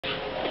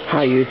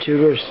Hi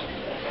YouTubers,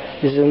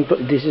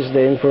 this is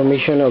the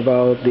information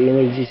about the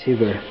energy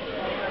saver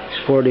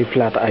for the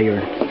flat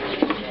iron.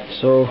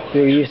 So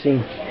we're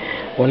using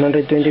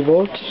 120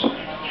 volts,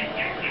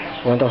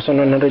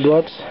 1100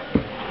 watts,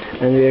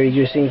 and we're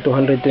using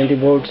 220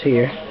 volts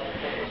here,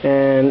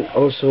 and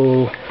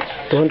also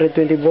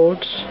 220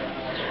 volts,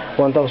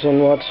 1000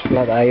 watts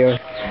flat iron.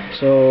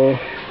 So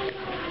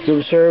you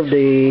observe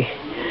the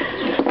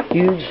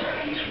huge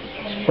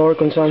power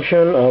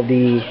consumption of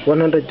the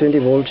 120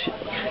 volts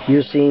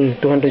using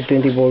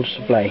 220 volts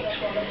supply.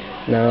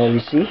 Now we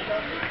see,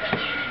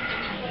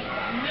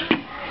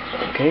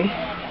 okay,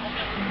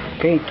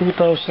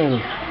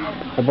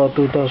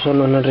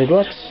 2100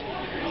 watts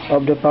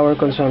of the power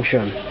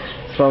consumption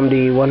from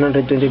the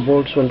 120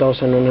 volts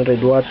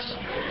 1100 watts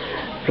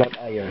flat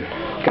iron.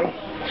 Okay,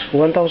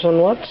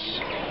 1000 watts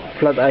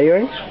flat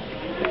iron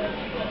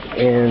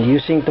and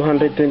using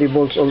 220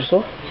 volts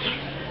also.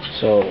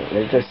 So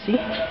let us see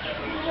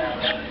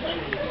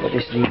what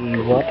is the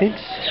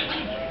wattage.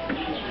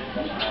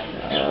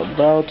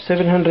 About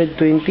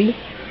 720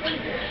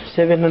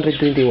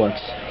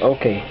 watts.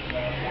 Okay,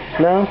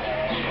 now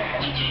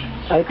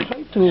I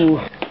try to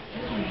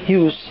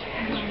use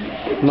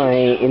my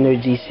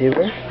energy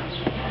saver.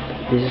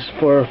 This is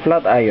for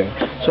flat iron,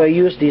 so I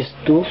use these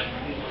two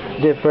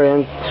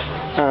different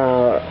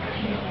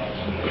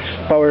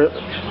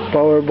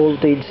power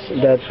voltage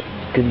that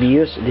could be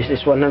used. This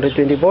is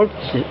 120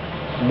 volts,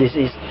 this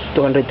is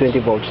 220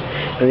 volts,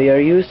 and we are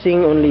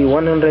using only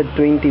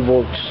 120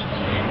 volts.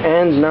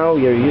 And now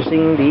we are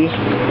using the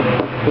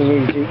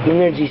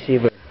energy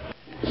saver.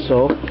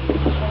 So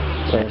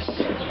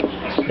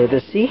let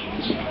us see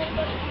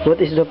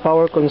what is the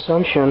power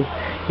consumption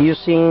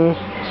using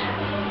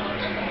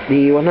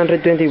the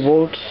 120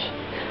 volts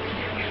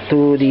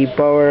to the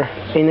power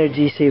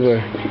energy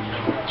saver.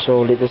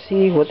 So let us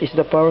see what is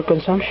the power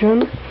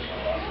consumption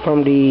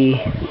from the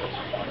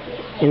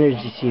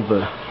energy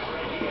saver.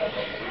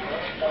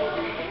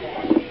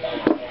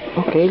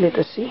 Okay, let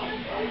us see.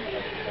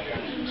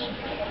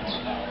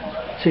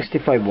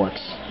 65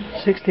 watts.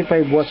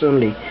 65 watts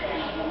only.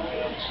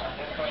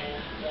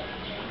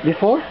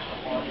 Before,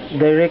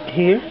 direct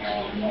here,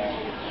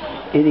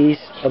 it is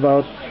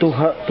about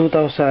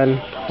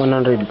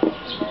 2100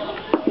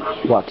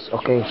 watts.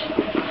 Okay.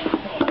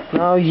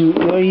 Now you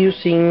are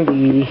using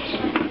the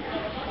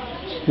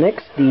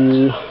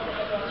the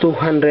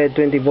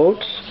 220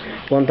 volts,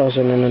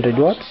 1100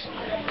 watts.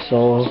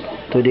 So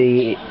to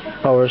the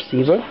power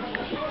saver.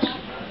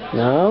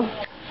 Now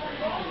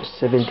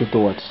 72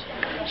 watts.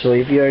 So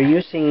if you are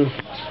using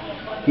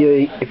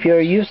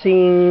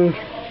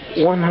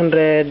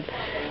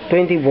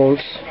 120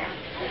 volts,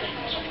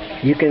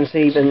 you can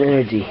save an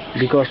energy,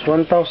 because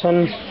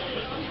 1000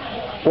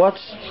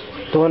 watts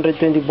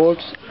 220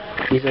 volts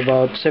is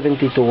about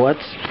 72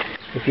 watts.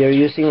 If you are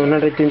using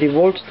 120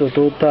 volts to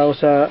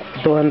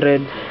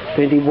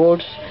 220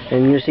 volts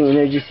and using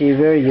energy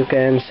saver, you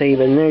can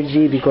save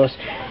energy because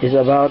it's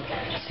about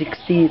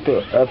 60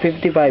 to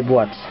 55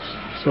 watts.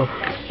 So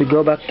we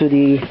go back to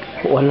the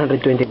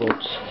 120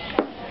 volts.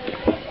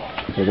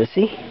 Let us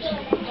see.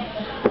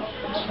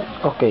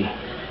 Okay,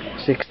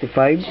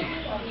 65.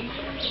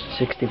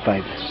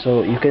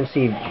 So you can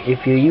see,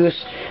 if you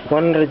use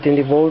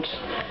 120 volts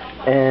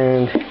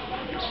and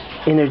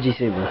energy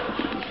saver.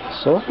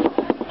 So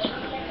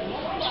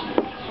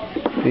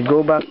we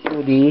go back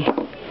to the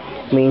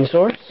main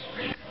source.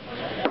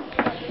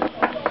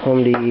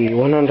 From the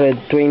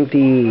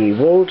 120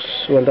 volts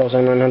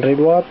 1100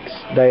 watts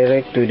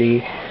direct to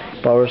the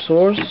power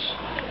source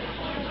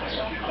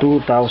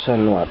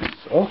 2000 watts.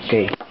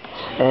 Okay,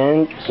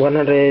 and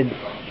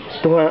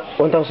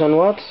 1000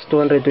 watts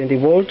 220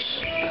 volts.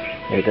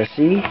 Let us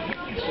see,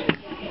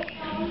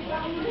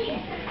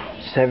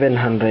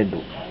 700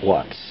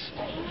 watts.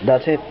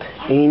 That's it.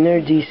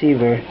 Energy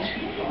saver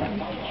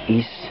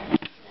is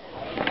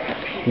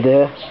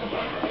the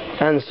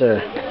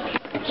answer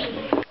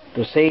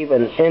to save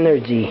an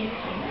energy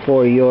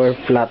for your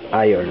flat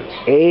iron.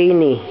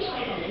 Any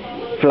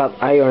flat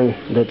iron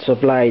that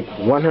supplied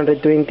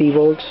 120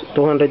 volts,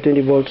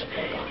 220 volts,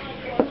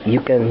 you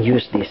can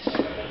use this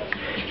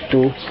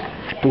to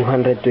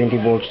 220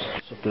 volts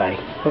supply.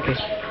 Okay,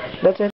 that's it.